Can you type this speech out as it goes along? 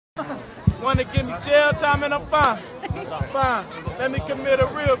Want to give me jail time and I'm fine. Fine. Let me commit a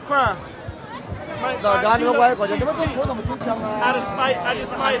real crime. I just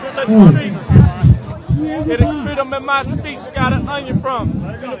might let the streets. Get the freedom in my speech. Got an onion from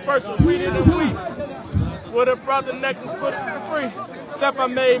the first one reading a week. Would have brought the necklace for free. Except I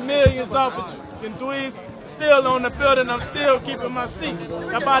made millions off of you and dweebs. Still on the building, I'm still keeping my seat.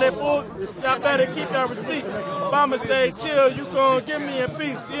 Y'all buy that bull, y'all better keep that receipt. Obama say, chill, you gon' give me a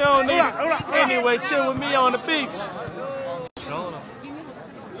piece. You don't need it. Anyway, chill with me on the beach.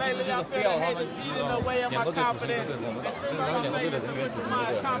 Lately, I feel like haters eating away at my confidence.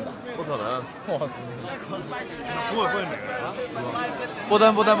不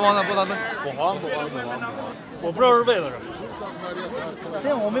登，我不知道是为了什么。这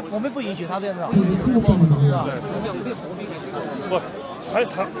样我们不允许他这样子。不，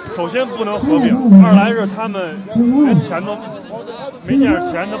他首先不能合并，二来是他们连钱都没见着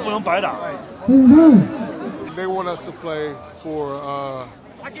钱，他不能白打。They want us to play for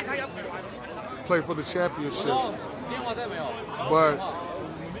the championship, but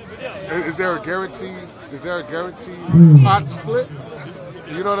is there a guarantee? Is there a guaranteed pot split?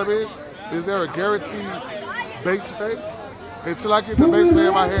 You know what I mean? Is there a guaranteed base pay? Until I get the base pay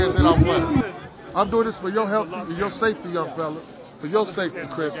in my hand, then I'll play. I'm doing this for your health and your safety, young fella. For your safety,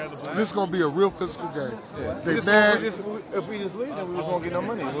 Chris. This is gonna be a real physical game. Yeah. They if we just leave, then we just won't get no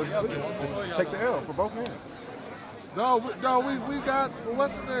money. We'll just take the L for both hands. No, we got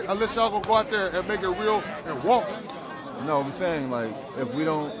what's the name? Unless y'all gonna go out there and make it real and walk. No, I'm saying like if we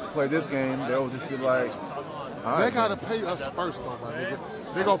don't play this game, they'll just be like, all right, they gotta pay us first, though, my nigga.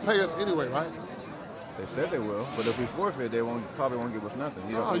 They gonna pay us anyway, right? They said they will, but if we forfeit, they probably won't give us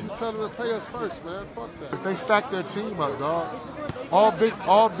nothing. No, you tell them to pay us first, man. Fuck that. If they stack their team up, dog. All big,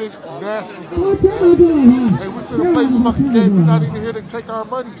 nasty dudes, man. Hey, we finna play this fucking game. We're not even here to take our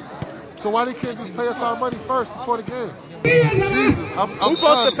money. So why they can't just pay us our money first before the game? Jesus, I'm Who's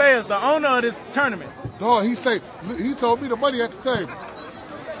supposed to pay us? The owner of this tournament. Dog, he told me the money at the table.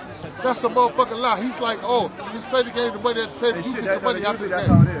 That's a motherfucking lie. He's like, oh, just play the game, the money at the table. You get your money after the game. That's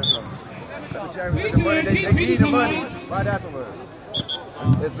how it is. They give you the money right afterwards.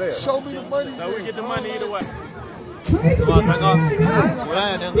 It's there. Show me the money. So we get the money either way. 是吧，三哥？我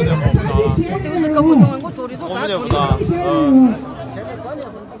俩两个人不知道了。我就是搞不懂，我做的说咋处理的？现在关键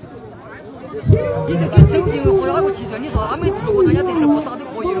是，你这个走进和那个踢出来，你说他们如果人家不打就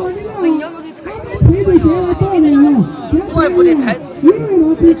可以了，人要有的态度。我也不得态度，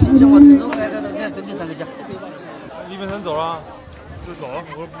你去讲话成都来了，你看跟你三个讲。李本森走了，就走了，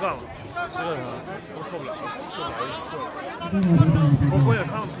我说不干了。7个人，我受不了，我关键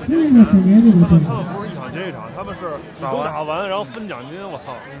他们不接钱，他们不是一场接一场，他们是打完然后分奖金，我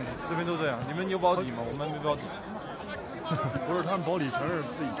操，这边都这样，你们有保底吗？我们没保底。不是，他们保底全是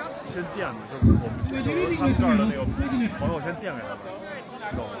自己先垫的，就是我们就是他们这儿的那个朋友先垫给他们，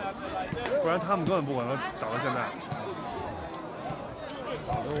你懂吗？不然他们根本不可能打到现在。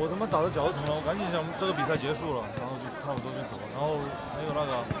我他妈打的脚都疼了，我赶紧想这个比赛结束了，然后就差不多就走，然后还有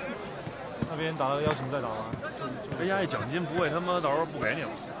那边打了邀请赛打完，人家奖金不会他妈到时候不给你了，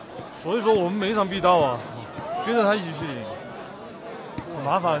所以说我们每一场必到啊，跟着他一起去赢，很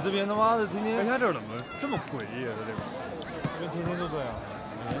麻烦。这边他妈的天天，人家这儿怎么这么诡异啊？这边，这边天天都这样，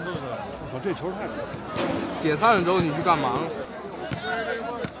每年都这样。我操，这球太可怕！解散了之后你去干嘛？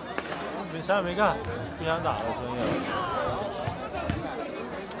啥也没干，不想打了，所以。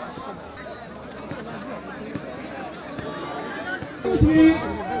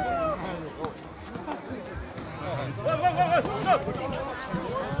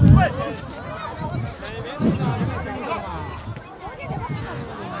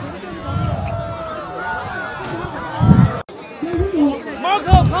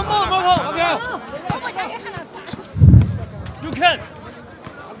Marco, come on, Marco. Okay. You can.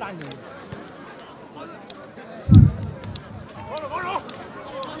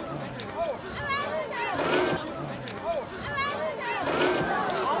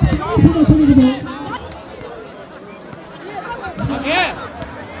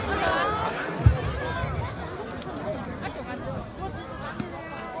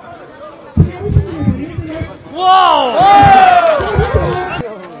 Wow!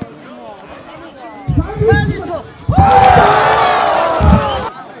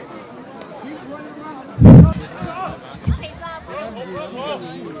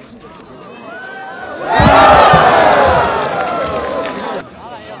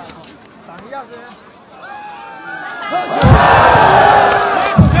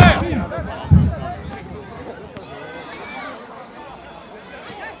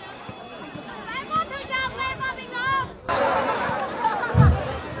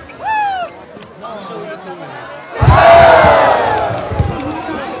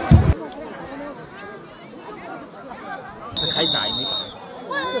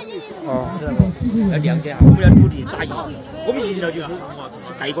 天啊，我们要努力扎赢，我们赢了就是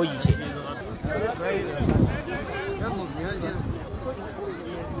盖过一切。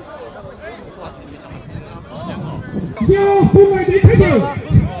要户外的开球，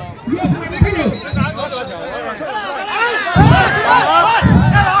要户外的开球。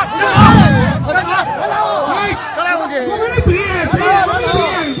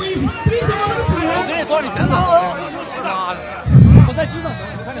我在机上等，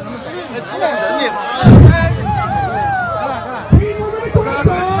你看见他们走，出来等你。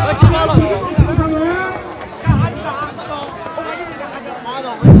来进来了。妈的，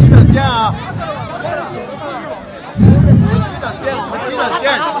我们机场见啊！我们机场见，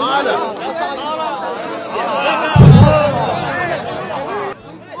妈的！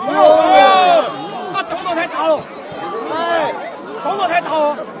啊，动作太大了！哎，动作太大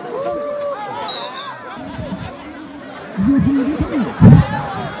了！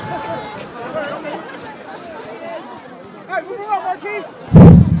哎，不要玩 K。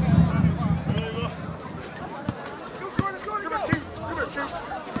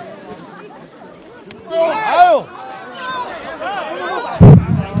哎呦！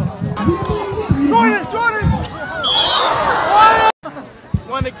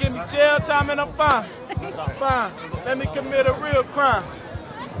 Want to give me jail time and I'm fine. Fine. Let me commit a real crime.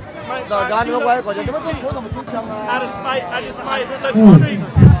 I just might let the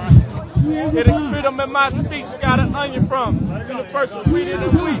streets. Get the freedom in my speech. Got an onion from the first one, read it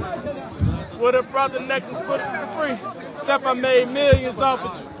and weep. Would have brought the necklace for free. Except I made millions off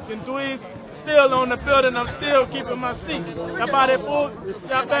of you. And dweebs still on the building. I'm still keeping my seat. Y'all buy that bull,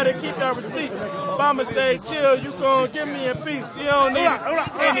 y'all better keep your receipt. Obama say chill, you gon' give me a piece. You don't need it.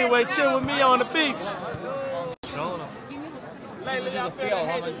 Anyway, chill with me on the beach. Lately I feel the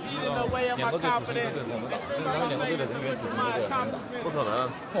haters eating away at my confidence. 不可能，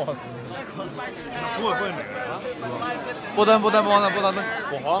哇塞！组委会哪个？不单，我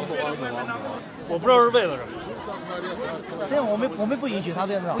不知道是为了什么。这样我们不允许他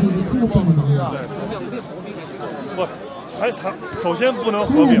这样子。不，他首先不能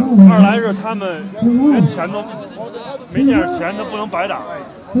合并，二来是他们连钱都没见着钱，他不能白打。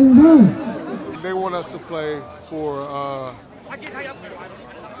They want us to play for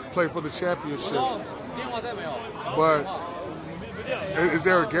the championship. But is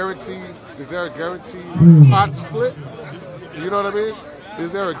there a guarantee? Is there a guarantee pot split? You know what I mean?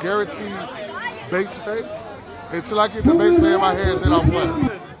 Is there a guarantee base pay? Until I get the base pay in my hand, then I'll play.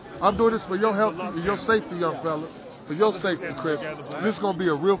 I'm doing this for your health and your safety, young fella. For your safety, Chris. This is gonna be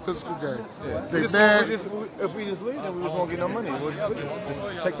a real physical game. They mad. If we just leave, then we just won't get no money. We'll just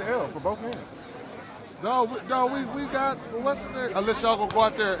take the L for both hands. No, we got what's in there? Unless y'all gonna go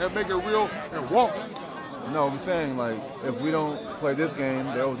out there and make it real and walk. No, I'm saying like if we don't play this game,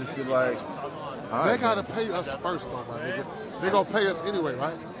 they'll just be like, all right, they gotta pay us first, though, my nigga. They gonna pay us anyway,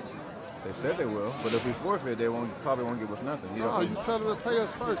 right? They said they will, but if we forfeit, they probably won't give us nothing. No, you tell them to pay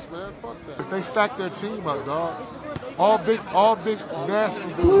us first, man. Fuck that. They stack their team up, dog. All big,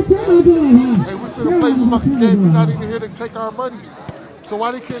 nasty dudes, man. Hey, we finna play this fucking game. We're not even here to take our money. So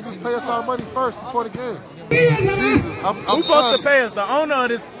why they can't just pay us our money first before the game? Jesus, I'm who's supposed to pay us? The owner of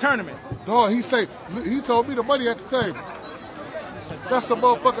this tournament. Dog, he told me the money at the table. That's a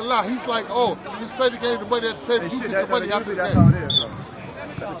motherfucking lie. He's like, oh, just play the game, the money at the table. You get your money after the that's game. how it is. So.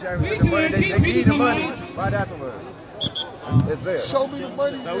 The champions get the money, they give you the money right afterwards. It's there. Show me the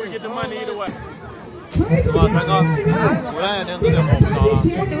money. So we get the money either way. 是吧，三哥？湖南也领这点活不着了。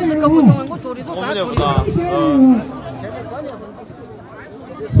我就是搞不懂，我做的时候我们咱处理。就不着。现在关键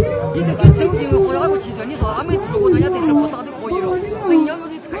是，你这个走进或者哪个期权，你说他们如果大家得不打就可以了，人要有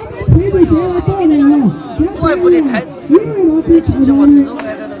的态度。主要不得太，你亲戚我承认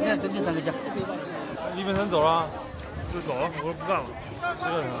来了，你看跟你上个讲。李本森走了，就走了，我说不干了，实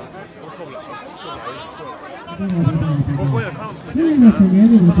在是我受不了了，我关键他们不接钱，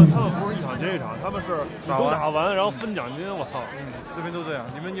他们不是一场接一场，他们是打完然后分奖金，我操，这边都这样，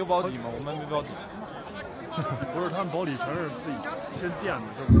你们有保底吗？我们没保底。不是，他们保底全是自己先垫的，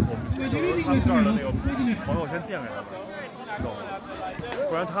就是我们就是他们这儿的那个朋友先垫给他们，你懂吗？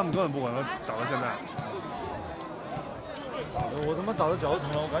不然他们根本不可能打到现在。我他妈打的脚都疼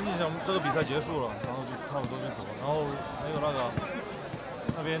了，我赶紧想这个比赛结束了，然后就差不多就走了，然后还有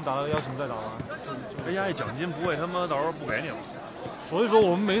那边打了邀请赛打完，人家奖金不会他妈到时候不给你了，所以说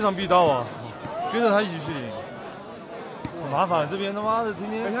我们每一场必到啊，跟着他一起去领，很麻烦。这边他妈的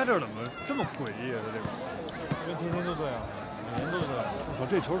天天，人家这儿怎么这么诡异啊？这个。因为天天都这样，每年都这样。我操，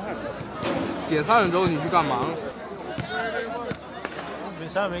这球太狠了！解散了之后你去干嘛？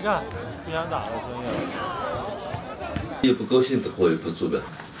啥也没干，不想打了，所以。也不高兴的话也不做呗。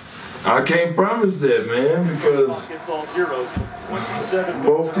I can't promise that, man, because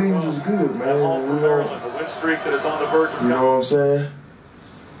both teams is good, man. You know what I'm saying?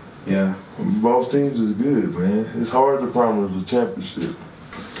 Yeah, both teams is good, man. It's hard to promise a championship.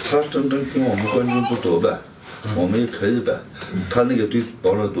 他争跟我们冠军不多呗，我们也可以呗。他那个对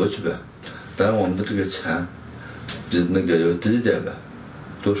保罗多去呗，但我们的这个钱比那个要低一点呗，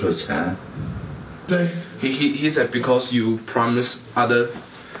多少钱？ He said because you promised other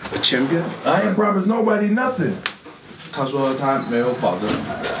champion. I ain't promised nobody nothing. 他说他没有保证。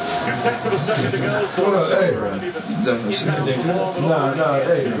Hey, nah,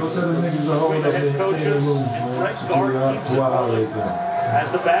 hey, go tell the niggas to hold up in the room, man.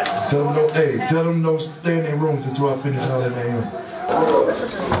 Tell them don't stay in their rooms until I finish all that name.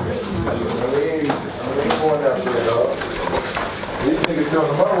 These niggas come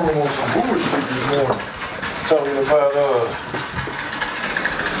to my room on some bullshit this morning, talking about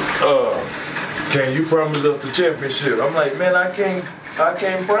can you promise us the championship? I'm like, man, I can't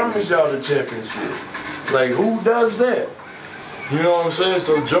promise y'all the championship. Like, who does that? You know what I'm saying?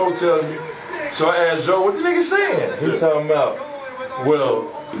 So Joe tells me. So I asked Joe, what the nigga saying? He's talking about, well,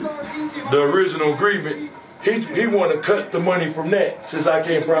 the original agreement. He want to cut the money from that since I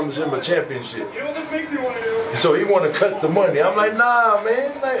can't promise him a championship. So he want to cut the money. I'm like, nah,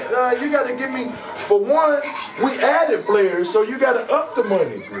 man. Like, nah, you got to give me, for one, we added players, so you got to up the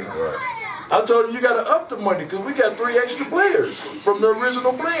money. I told him you got to up the money because we got 3 extra players from the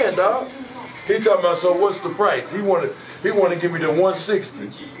original plan, dog. He talking about, so what's the price? He want to give me the 160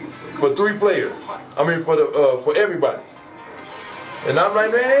 for 3 players. I mean for everybody. And I'm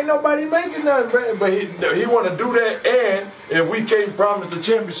like, man, ain't nobody making nothing, man. But he want to do that, and if we can't promise the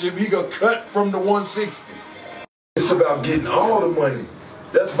championship, he gonna cut from the 160. It's about getting all the money.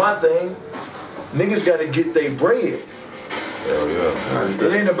 That's my thing. Niggas got to get their bread. Hell yeah.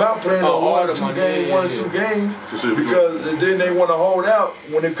 It ain't about playing one or two games, because then they want to hold out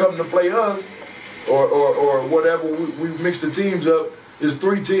when it comes to play us, or whatever. We mix the teams up. It's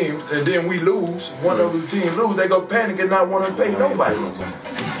 3 teams, and then we lose. One of the teams lose, they go panic and not want to pay nobody. These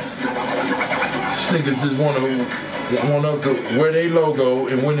niggas just want us to wear their logo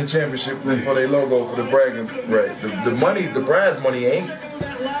and win the championship for their logo for the bragging right. The money, the prize money ain't.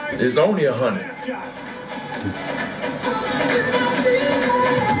 It's only 100.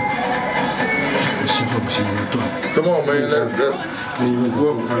 Come on, man.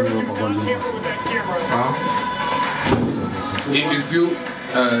 If you, he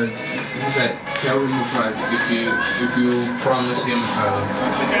said, tell him if you promise him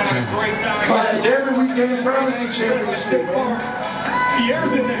damn it, we can't promise the championship, man. You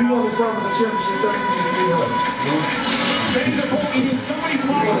want to promise the championship, tell me you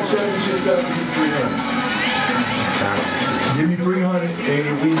want the championship, tell me 300. Give me 300,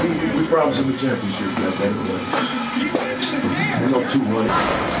 and we promise him the championship, goddamn it. We go 200.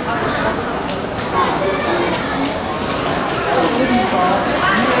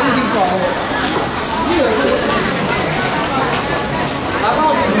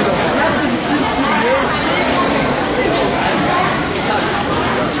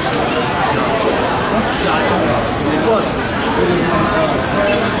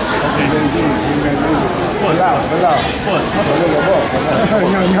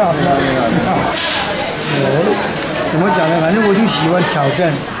 怎么讲呢？反正我就喜欢挑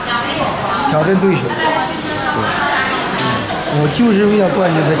战对手。我就是为了冠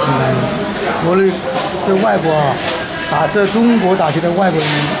军才请来的。我的在外国啊，在中国打球的外国人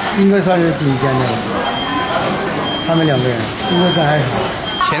应该算是顶尖的了。他们2个人应该算还好。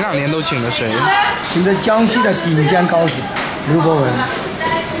前2年都请了谁？请的江西的顶尖高手刘伯文。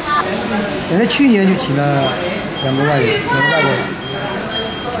人家去年就请了2个外国人。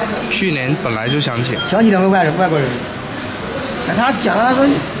去年本来就想请2个外国人。但他讲了说，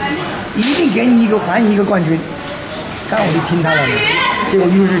一定给你还你一个冠军。刚我就听他的，结果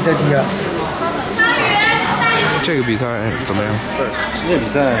又是在第2。这个比赛怎么样？这个比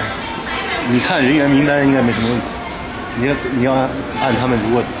赛，你看人员名单应该没什么问题。你要按他们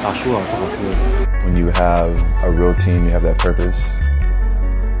如果打输了不好说。When you have a real team, you have that purpose.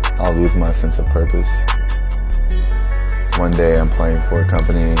 I'll lose my sense of purpose. One day I'm playing for a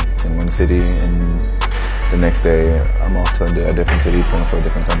company in one city, and the next day I'm off to a different city playing for a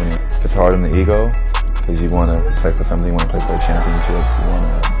different company. It's hard on the ego. Because you want to play for something, you want to play for a championship, you want to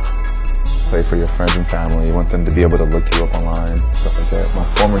play for your friends and family, you want them to be able to look you up online, stuff like that. My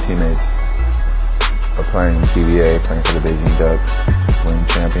former teammates are playing CBA, playing for the Beijing Ducks, winning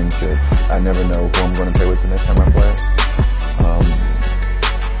championships. I never know who I'm going to play with the next time I play.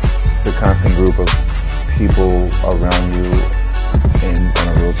 The constant group of people around you on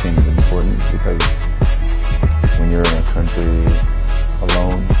a real team is important because when you're in a country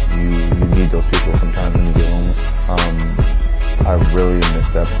alone, you need those people sometimes when you get home. I really miss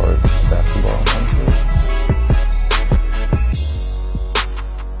that part of basketball, honestly.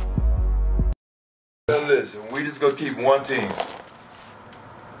 Listen, we just gonna keep one team.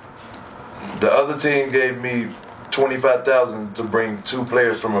 The other team gave me $25,000 to bring 2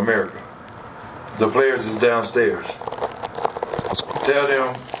 players from America. The players is downstairs. Tell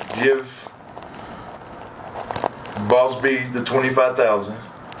them, give Boss B the $25,000.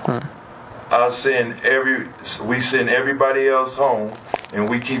 We send everybody else home, and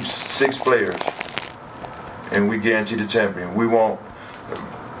we keep 6 players, and we guarantee the champion.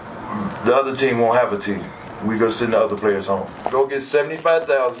 The other team won't have a team. We gonna send the other players home. Go get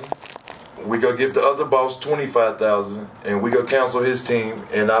 $75,000. We gonna give the other boss $25,000, and we gonna cancel his team,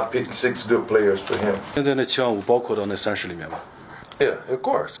 and I pick 6 good players for him. 现在的期望包括到那30里面吧。 Yeah, of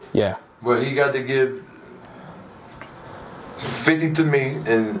course. Yeah. But he got to give 50 to me,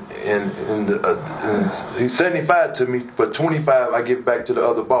 and he's 75 to me, but 25 I give back to the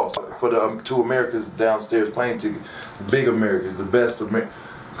other boss for the 2 Americans downstairs playing ticket. Big Americans, the best Americans,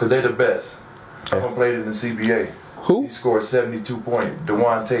 because they're the best. Someone played in the CBA. Who? He scored 72 points.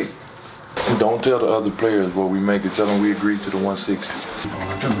 Dewan Tate. Don't tell the other players what we make it. Tell them we agreed to the 160.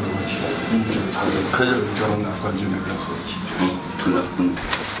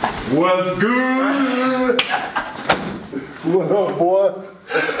 What's good? What up, boy?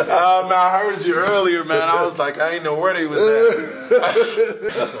 Man, I heard you earlier, man. I was like, I didn't know where they was at.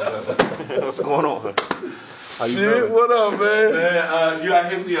 What's going on? How you Shit, doing? what up, man? Man, I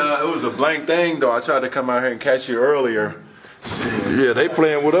hit me. It was a blank thing, though. I tried to come out here and catch you earlier. Yeah, they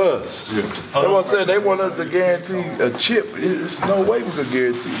playing with us. Yeah. That's what I said. They want us to guarantee a chip. There's no way we could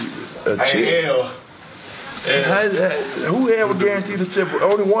guarantee a chip. Who ever guaranteed the chip?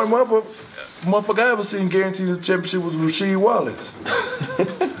 Only one motherfucker I ever seen guarantee the championship was Rasheed Wallace.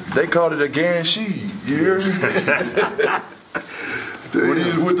 They called it a guarantee. You hear me? When he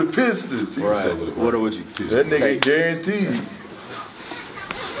was with the Pistons. Right. What would you do? That nigga guaranteed.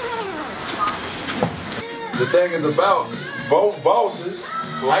 The thing is about both bosses,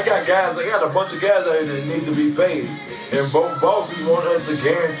 I got a bunch of guys out here that need to be paid. And both bosses want us to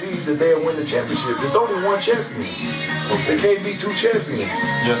guarantee that they'll win the championship. There's only one champion. There can't be 2 champions.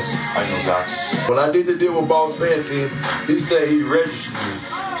 Yes, I know that. When I did the deal with Boss Man team, he said he registered me.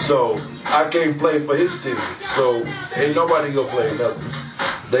 So I can't play for his team. So ain't nobody gonna play nothing.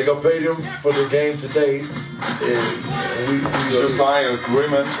 They gonna pay them for the game today. And we Did you sign an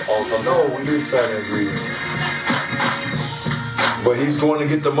agreement or something? No, we didn't sign an agreement. But he's going to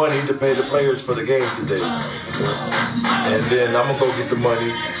get the money to pay the players for the game today. Yes. And then I'm going to go get the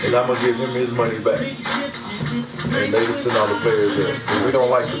money, and I'm going to give him his money back. And they can send all the players there. We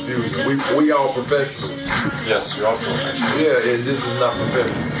don't like confusion. We all professionals. Yes, you're all professional. Yeah, and this is not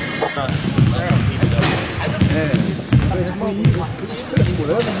professional.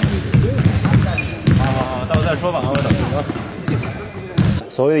 到时候再说吧，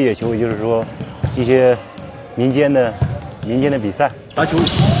所谓的野球，也就是说一些民间的比赛。打球。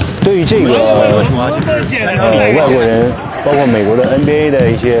对于这个外国人，包括美国的 NBA 的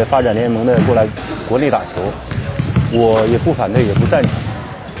一些发展联盟的过来国内打球，我也不反对，也不赞成。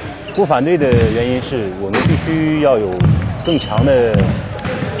不反对的原因是我们必须要有更强的，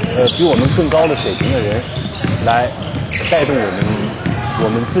比我们更高的水平的人来带动我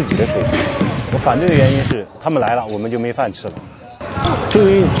们自己的水平。我反对的原因是他们来了，我们就没饭吃了。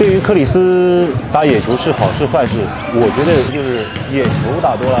对于克里斯打野球是好是坏事，我觉得就是野球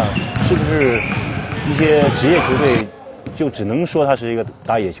打多了，是不是一些职业球队就只能说他是一个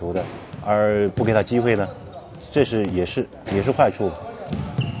打野球的，而不给他机会呢？这是也是坏处。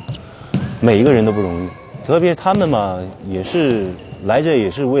每一个人都不容易，特别他们嘛，也是来这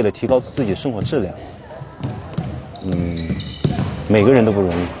也是为了提高自己生活质量。每个人都不容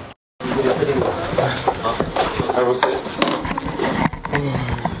易。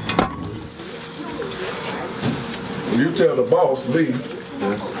You tell the boss, Lee,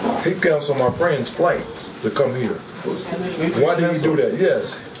 he canceled my friend's flights to come here. Why did he do that?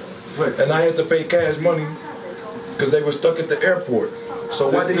 Yes. And I had to pay cash money because they were stuck at the airport. So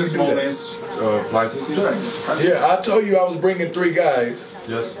why did he do that? Flight. Yeah, I told you I was bringing 3 guys.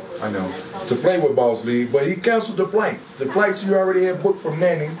 Yes, I know. To play with Boss Lee, but he canceled the flights. The flights you already had booked from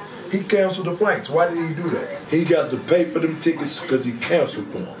Nanny, he canceled the flights. Why did he do that? He got to pay for them tickets because he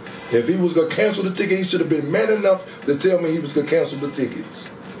canceled them. If he was going to cancel the ticket, he should have been man enough to tell me he was going to cancel the tickets.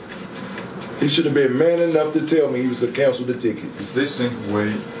 He should have been man enough to tell me he was going to cancel the tickets. They think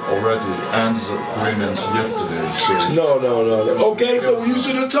we already ended the agreement yesterday. So. No. Okay, so you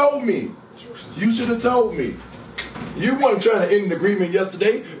should have told me. You should have told me. You weren't trying to end an agreement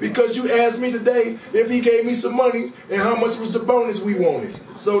yesterday because you asked me today if he gave me some money and how much was the bonus we wanted.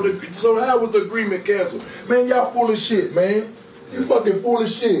 So how was the agreement canceled? Man, y'all full of shit, man. You fucking full of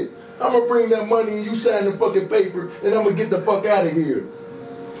shit. I'm gonna bring that money and you sign the fucking paper and I'm gonna get the fuck out of here.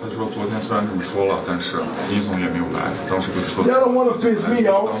 他说昨天虽然这么说了，但是李总也没有来。当时跟他说， Y'all don't wanna piss me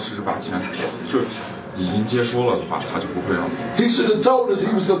off. 当时是把钱就已经接收了的话，他就不会让。He should have told us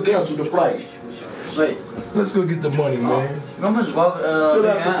he was gonna cancel the flight. Let's go get the money, man. Fill out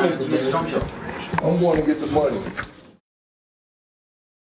the paper, man. I'm going to get the money.